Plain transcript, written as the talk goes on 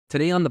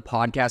Today on the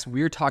podcast,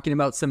 we're talking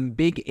about some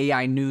big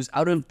AI news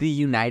out of the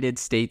United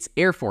States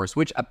Air Force,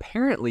 which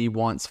apparently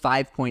wants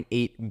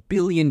 $5.8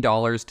 billion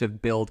to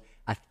build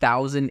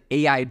 1,000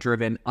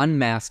 AI-driven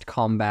unmanned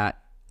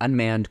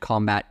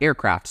combat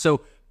aircraft. So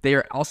they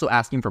are also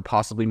asking for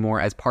possibly more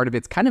as part of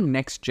its kind of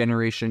next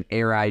generation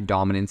AI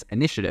dominance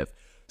initiative.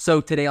 So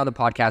today on the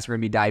podcast, we're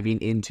going to be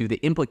diving into the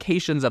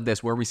implications of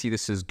this, where we see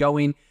this is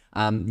going,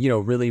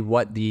 really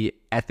what the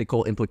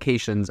ethical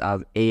implications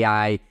of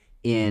AI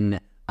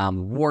in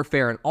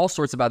warfare, and all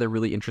sorts of other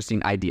really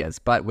interesting ideas.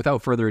 But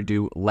without further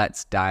ado,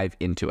 let's dive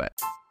into it.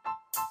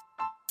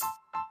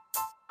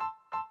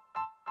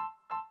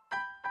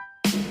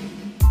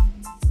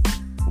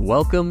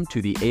 Welcome to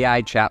the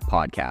AI Chat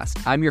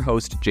Podcast. I'm your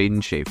host,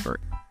 Jaden Schaefer.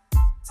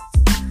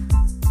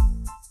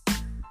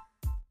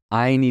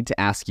 I need to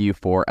ask you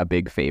for a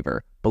big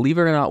favor. Believe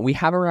it or not, we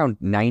have around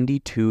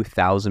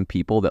 92,000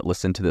 people that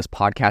listen to this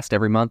podcast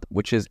every month,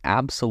 which is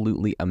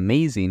absolutely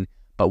amazing.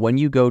 But when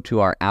you go to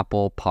our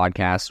Apple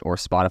Podcast or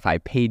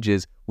Spotify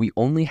pages, we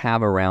only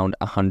have around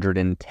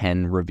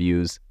 110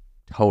 reviews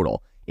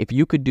total. If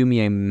you could do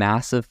me a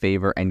massive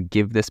favor and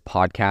give this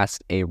podcast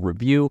a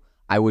review,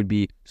 I would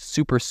be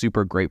super,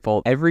 super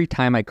grateful. Every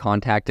time I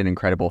contact an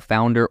incredible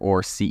founder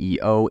or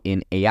CEO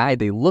in AI,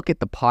 they look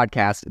at the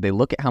podcast, they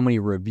look at how many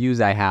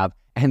reviews I have,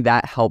 and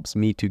that helps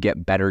me to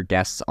get better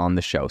guests on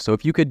the show. So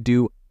if you could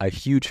do a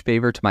huge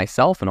favor to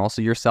myself and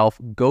also yourself,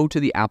 go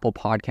to the Apple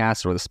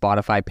Podcast or the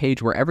Spotify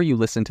page, wherever you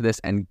listen to this,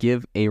 and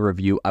give a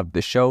review of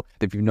the show.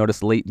 If you've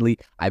noticed lately,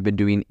 I've been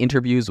doing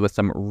interviews with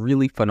some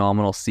really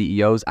phenomenal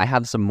CEOs. I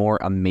have some more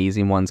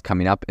amazing ones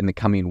coming up in the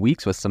coming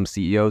weeks with some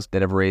CEOs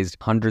that have raised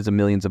hundreds of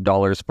millions of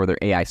dollars for their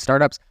AI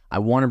startups. I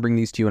want to bring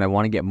these to you and I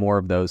want to get more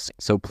of those.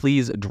 So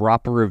please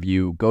drop a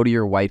review, go to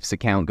your wife's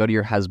account, go to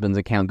your husband's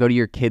account, go to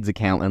your kid's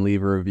account and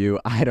leave a review.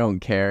 I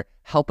don't care.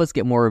 Help us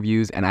get more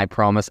reviews, and I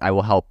promise I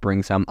will help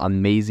bring some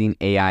amazing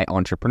AI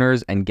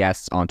entrepreneurs and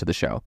guests onto the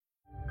show.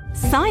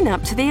 Sign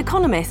up to The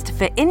Economist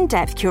for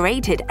in-depth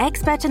curated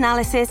expert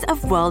analysis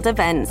of world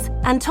events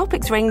and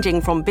topics ranging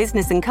from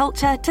business and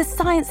culture to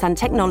science and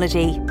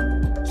technology.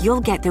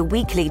 You'll get the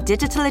weekly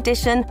digital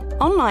edition,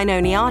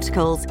 online-only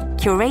articles,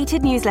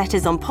 curated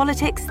newsletters on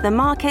politics, the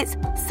markets,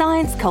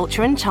 science,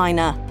 culture, and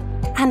China,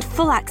 and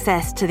full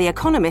access to The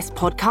Economist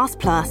Podcast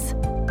Plus.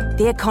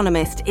 The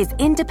Economist is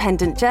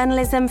independent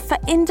journalism for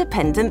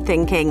independent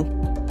thinking.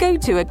 Go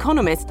to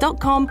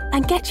economist.com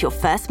and get your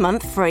first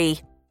month free.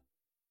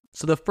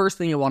 So the first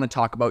thing I want to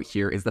talk about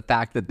here is the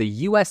fact that the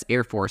U.S.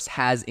 Air Force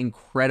has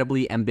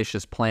incredibly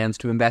ambitious plans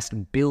to invest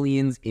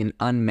billions in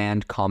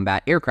unmanned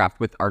combat aircraft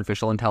with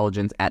artificial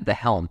intelligence at the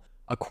helm.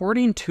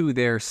 According to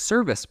their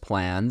service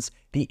plans,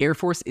 the Air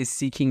Force is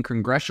seeking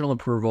congressional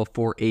approval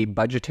for a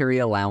budgetary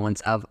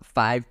allowance of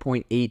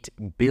 $5.8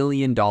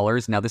 billion.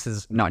 Now, this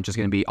is not just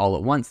going to be all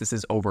at once. This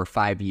is over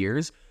 5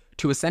 years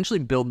to essentially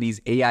build these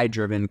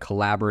AI-driven,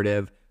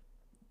 collaborative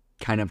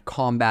kind of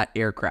combat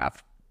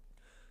aircraft.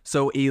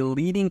 So a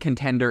leading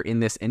contender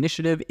in this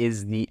initiative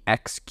is the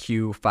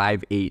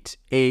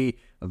XQ-58A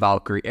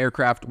Valkyrie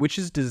aircraft, which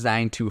is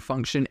designed to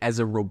function as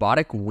a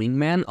robotic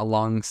wingman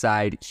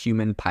alongside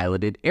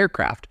human-piloted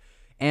aircraft.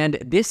 And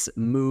this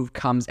move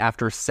comes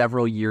after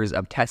several years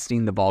of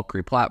testing the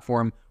Valkyrie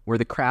platform, where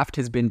the craft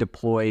has been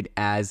deployed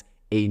as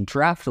a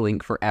draft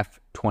link for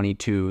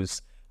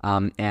F-22s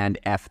and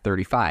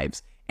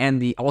F-35s,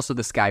 and also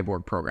the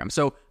Skyborg program.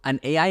 So an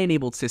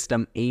AI-enabled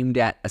system aimed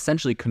at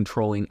essentially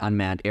controlling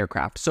unmanned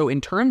aircraft. So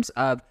in terms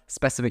of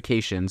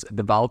specifications,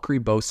 the Valkyrie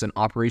boasts an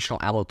operational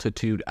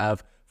altitude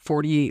of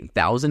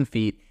 48,000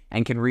 feet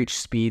and can reach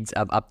speeds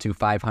of up to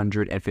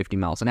 550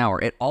 miles an hour.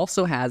 It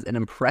also has an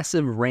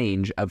impressive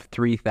range of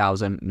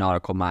 3,000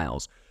 nautical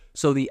miles.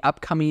 So the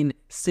upcoming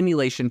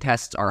simulation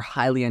tests are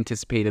highly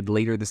anticipated.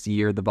 Later this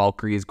year, the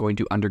Valkyrie is going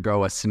to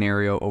undergo a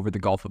scenario over the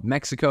Gulf of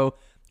Mexico,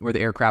 where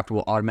the aircraft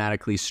will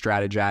automatically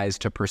strategize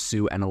to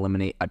pursue and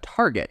eliminate a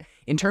target.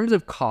 In terms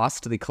of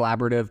cost, the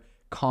collaborative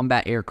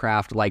combat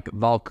aircraft like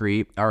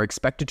Valkyrie are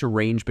expected to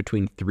range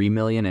between $3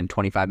 million and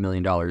 $25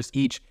 million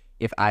each.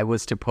 If I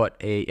was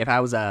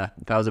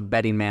a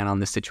betting man on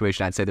this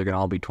situation, I'd say they're going to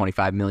all be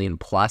 25 million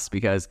plus,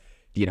 because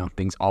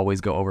things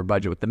always go over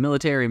budget with the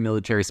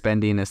military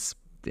spending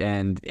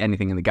and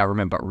anything in the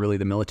government, but really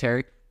the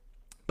military.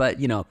 But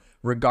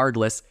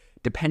regardless,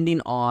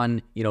 depending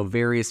on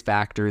various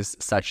factors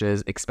such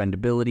as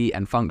expendability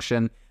and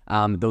function,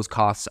 those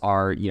costs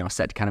are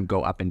set to kind of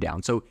go up and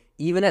down. So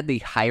even at the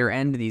higher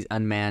end, these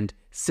unmanned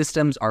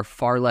systems are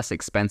far less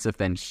expensive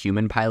than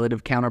human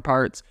piloted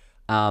counterparts,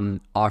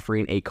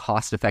 offering a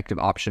cost-effective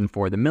option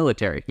for the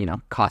military.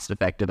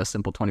 Cost-effective, a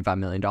simple $25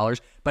 million.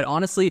 But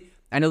honestly,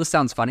 I know this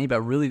sounds funny,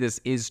 but really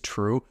this is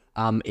true.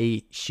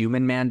 A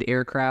human-manned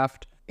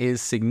aircraft is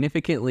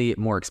significantly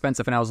more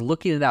expensive. And I was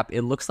looking it up.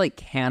 It looks like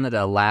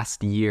Canada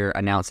last year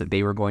announced that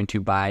they were going to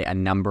buy a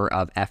number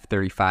of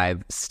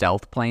F-35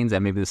 stealth planes,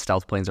 and maybe the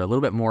stealth planes are a little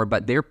bit more,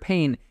 but they're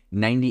paying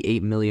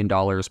 $98 million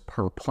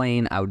per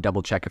plane. I would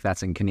double check if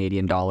that's in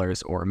Canadian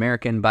dollars or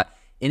American, but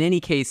in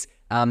any case,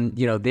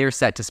 they're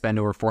set to spend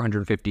over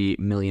 $450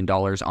 million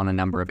on a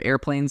number of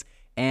airplanes.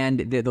 And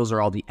those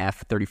are all the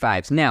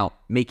F-35s. Now,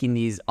 making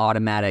these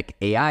automatic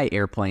AI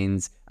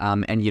airplanes,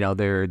 and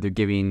they're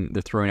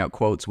throwing out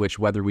quotes, which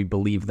whether we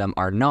believe them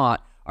or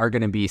not, are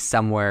going to be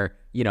somewhere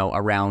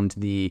around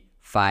the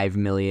 5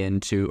 million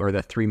or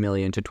the 3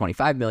 million to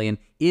 25 million,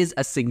 is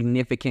a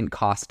significant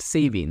cost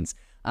savings.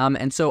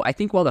 And so I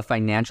think while the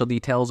financial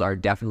details are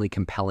definitely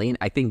compelling,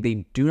 I think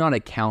they do not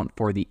account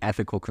for the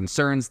ethical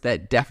concerns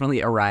that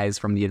definitely arise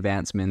from the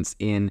advancements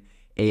in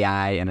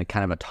AI and a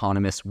kind of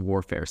autonomous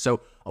warfare.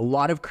 So a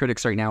lot of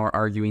critics right now are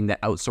arguing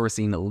that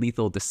outsourcing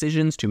lethal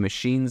decisions to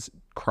machines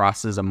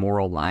crosses a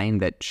moral line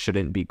that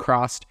shouldn't be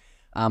crossed.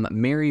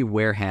 Mary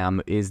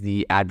Wareham is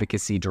the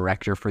advocacy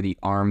director for the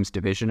Arms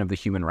Division of the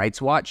Human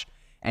Rights Watch,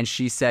 and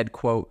she said,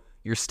 quote,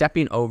 "You're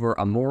stepping over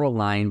a moral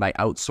line by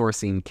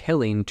outsourcing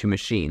killing to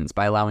machines,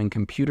 by allowing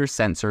computer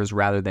sensors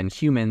rather than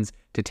humans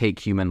to take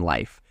human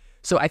life."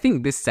 So I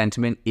think this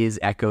sentiment is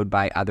echoed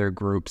by other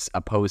groups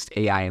opposed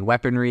to AI and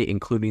weaponry,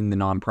 including the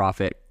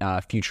nonprofit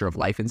Future of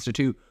Life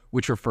Institute,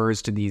 which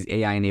refers to these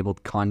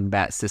AI-enabled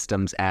combat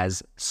systems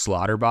as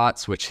slaughter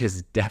bots, which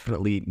is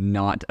definitely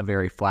not a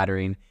very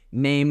flattering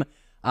name.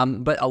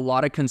 But a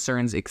lot of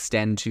concerns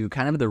extend to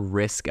kind of the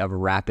risk of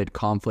rapid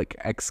conflict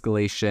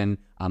escalation,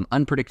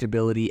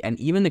 unpredictability, and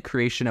even the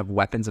creation of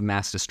weapons of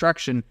mass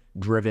destruction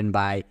driven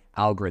by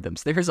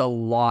algorithms. There's a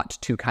lot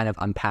to kind of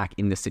unpack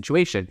in this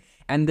situation.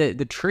 And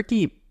the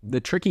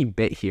tricky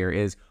bit here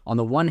is, on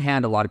the one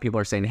hand, a lot of people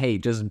are saying, hey,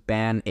 just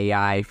ban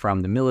AI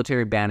from the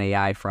military, ban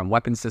AI from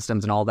weapon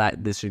systems and all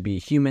that. This should be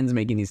humans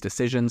making these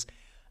decisions.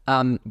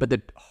 But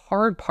the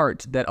hard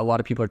part that a lot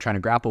of people are trying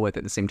to grapple with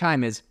at the same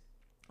time is,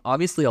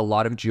 obviously, a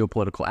lot of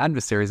geopolitical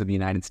adversaries of the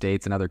United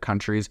States and other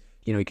countries,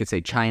 you could say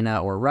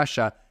China or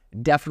Russia,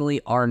 definitely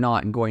are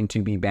not going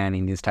to be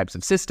banning these types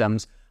of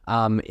systems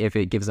if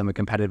it gives them a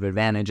competitive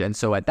advantage. And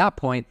so at that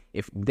point,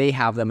 if they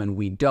have them and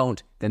we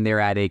don't, then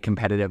they're at a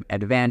competitive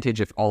advantage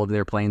if all of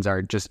their planes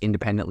are just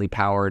independently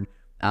powered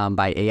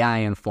by AI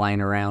and flying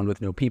around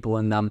with no people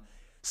in them.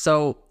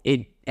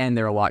 And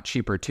they're a lot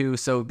cheaper too.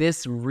 So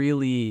this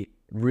really,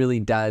 really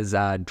does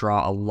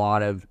draw a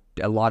lot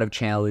of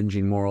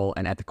challenging moral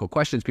and ethical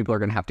questions people are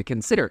going to have to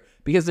consider,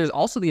 because there's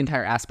also the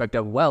entire aspect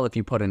of, well, if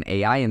you put an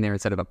AI in there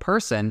instead of a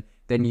person,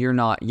 then you're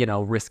not,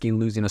 risking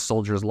losing a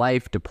soldier's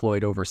life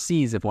deployed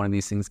overseas if one of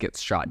these things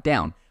gets shot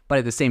down. But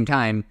at the same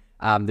time,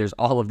 there's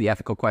all of the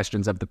ethical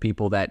questions of the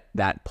people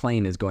that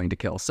plane is going to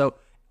kill. So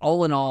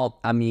all in all,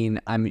 I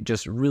mean, I'm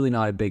just really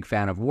not a big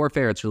fan of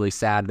warfare. It's really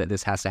sad that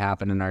this has to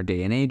happen in our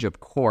day and age, of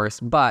course,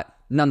 but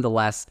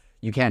nonetheless,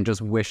 you can't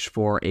just wish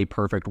for a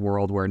perfect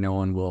world where no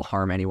one will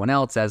harm anyone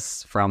else,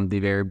 as from the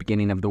very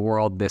beginning of the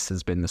world, this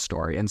has been the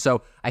story. And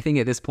so I think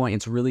at this point,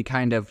 it's really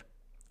kind of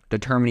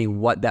determining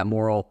what that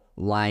moral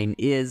line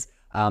is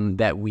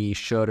that we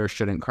should or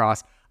shouldn't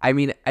cross. I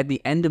mean, at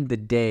the end of the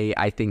day,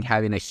 I think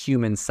having a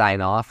human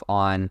sign off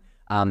on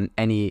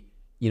any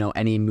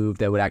move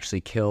that would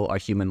actually kill a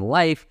human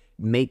life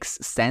makes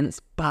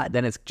sense, but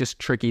then it's just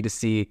tricky to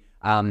see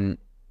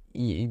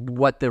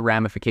what the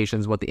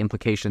ramifications, what the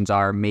implications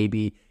are.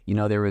 Maybe,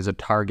 there was a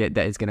target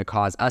that is going to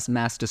cause us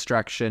mass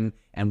destruction,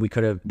 and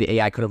the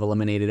AI could have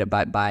eliminated it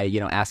by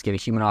asking a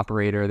human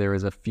operator. There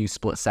was a few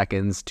split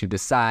seconds to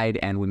decide,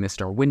 and we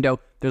missed our window.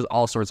 There's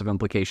all sorts of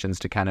implications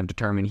to kind of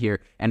determine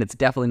here, and it's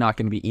definitely not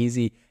going to be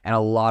easy. And a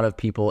lot of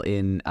people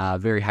in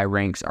very high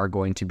ranks are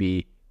going to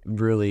be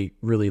really,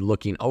 really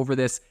looking over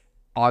this.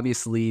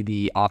 Obviously,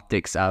 the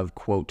optics of,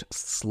 quote,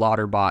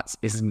 slaughter bots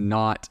is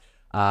not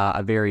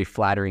a very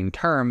flattering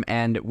term,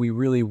 and we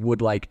really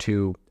would like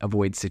to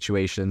avoid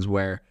situations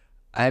where,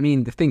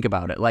 think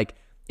about it. Like,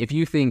 if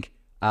you think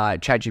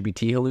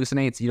ChatGPT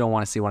hallucinates, you don't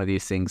want to see one of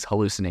these things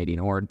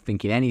hallucinating or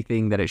thinking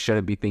anything that it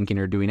shouldn't be thinking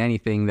or doing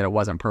anything that it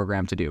wasn't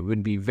programmed to do. It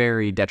would be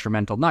very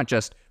detrimental, not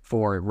just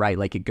for,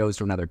 like it goes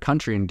to another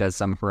country and does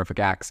some horrific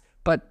acts,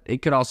 but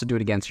it could also do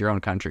it against your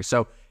own country.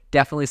 So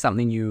definitely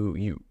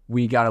something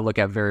we got to look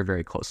at very,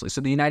 very closely.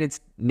 So the United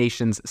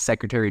Nations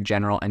Secretary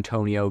General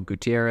Antonio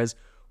Guterres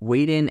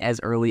weighed in as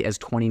early as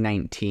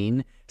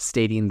 2019,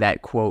 stating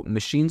that, quote,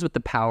 "Machines with the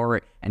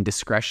power and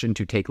discretion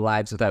to take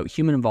lives without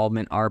human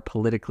involvement are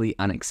politically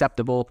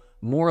unacceptable,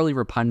 morally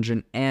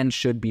repugnant, and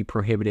should be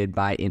prohibited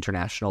by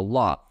international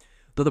law."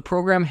 Though the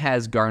program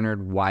has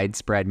garnered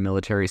widespread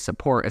military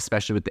support,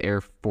 especially with the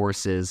Air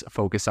Force's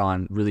focus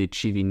on really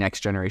achieving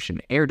next-generation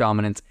air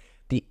dominance,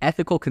 the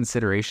ethical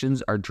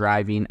considerations are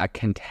driving a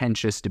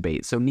contentious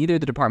debate. So neither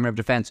the Department of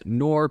Defense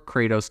nor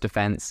Kratos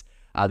Defense,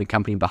 the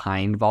company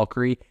behind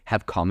Valkyrie,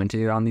 have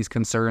commented on these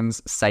concerns,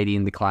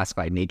 citing the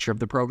classified nature of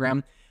the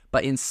program.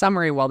 But in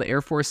summary, while the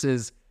Air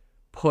Force's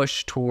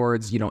push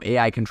towards,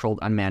 AI-controlled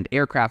unmanned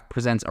aircraft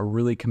presents a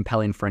really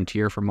compelling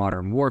frontier for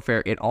modern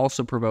warfare, it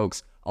also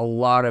provokes a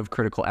lot of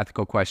critical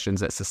ethical questions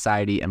that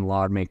society and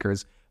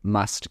lawmakers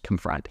must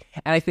confront.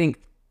 And I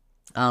think,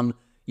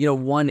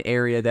 one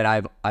area that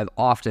I've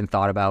often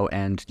thought about,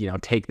 and,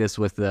 take this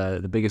with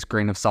the biggest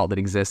grain of salt that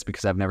exists,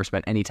 because I've never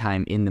spent any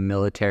time in the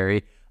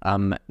military,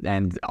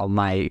 and all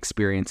my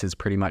experience is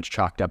pretty much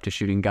chalked up to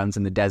shooting guns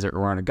in the desert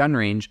or on a gun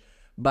range.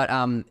 But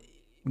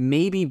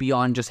maybe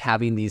beyond just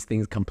having these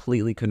things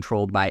completely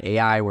controlled by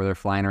AI where they're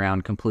flying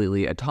around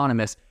completely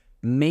autonomous,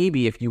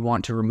 maybe if you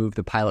want to remove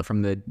the pilot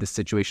from the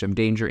situation of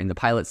danger in the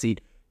pilot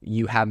seat,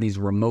 you have these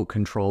remote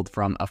controlled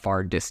from a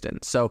far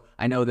distance. So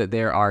I know that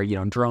there are,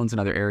 drones in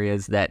other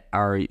areas that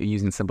are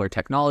using similar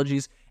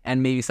technologies,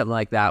 and maybe something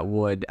like that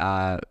would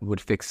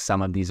fix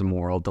some of these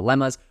moral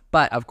dilemmas.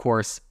 But of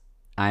course,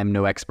 I'm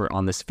no expert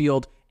on this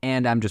field,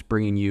 and I'm just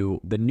bringing you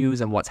the news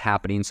and what's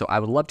happening. So I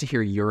would love to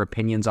hear your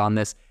opinions on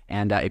this.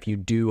 And if you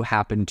do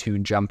happen to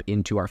jump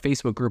into our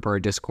Facebook group or our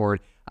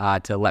Discord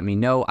to let me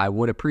know, I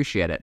would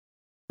appreciate it.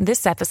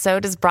 This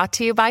episode is brought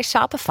to you by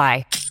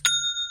Shopify.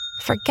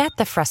 Forget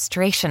the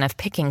frustration of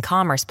picking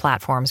commerce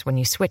platforms when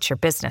you switch your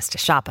business to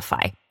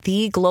Shopify,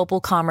 the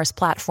global commerce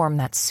platform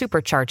that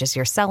supercharges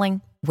your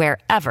selling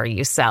wherever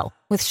you sell.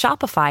 With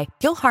Shopify,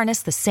 you'll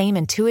harness the same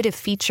intuitive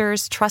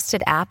features,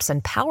 trusted apps,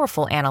 and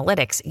powerful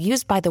analytics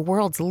used by the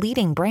world's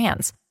leading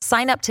brands.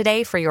 Sign up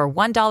today for your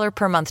 $1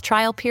 per month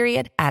trial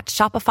period at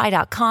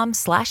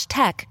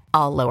shopify.com/tech,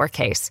 all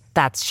lowercase.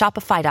 That's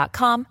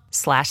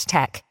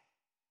shopify.com/tech.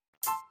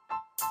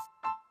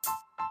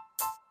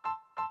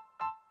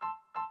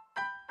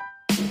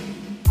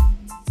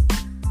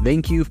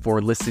 Thank you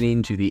for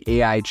listening to the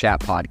AI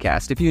Chat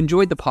Podcast. If you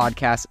enjoyed the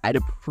podcast, I'd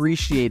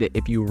appreciate it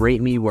if you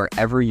rate me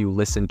wherever you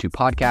listen to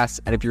podcasts.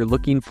 And if you're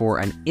looking for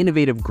an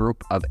innovative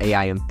group of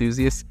AI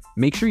enthusiasts,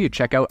 make sure you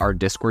check out our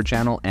Discord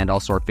channel and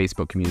also our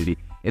Facebook community.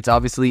 It's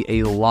obviously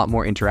a lot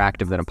more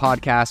interactive than a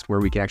podcast where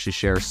we can actually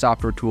share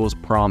software tools,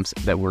 prompts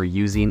that we're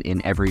using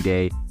in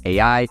everyday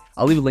AI.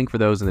 I'll leave a link for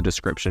those in the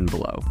description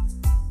below.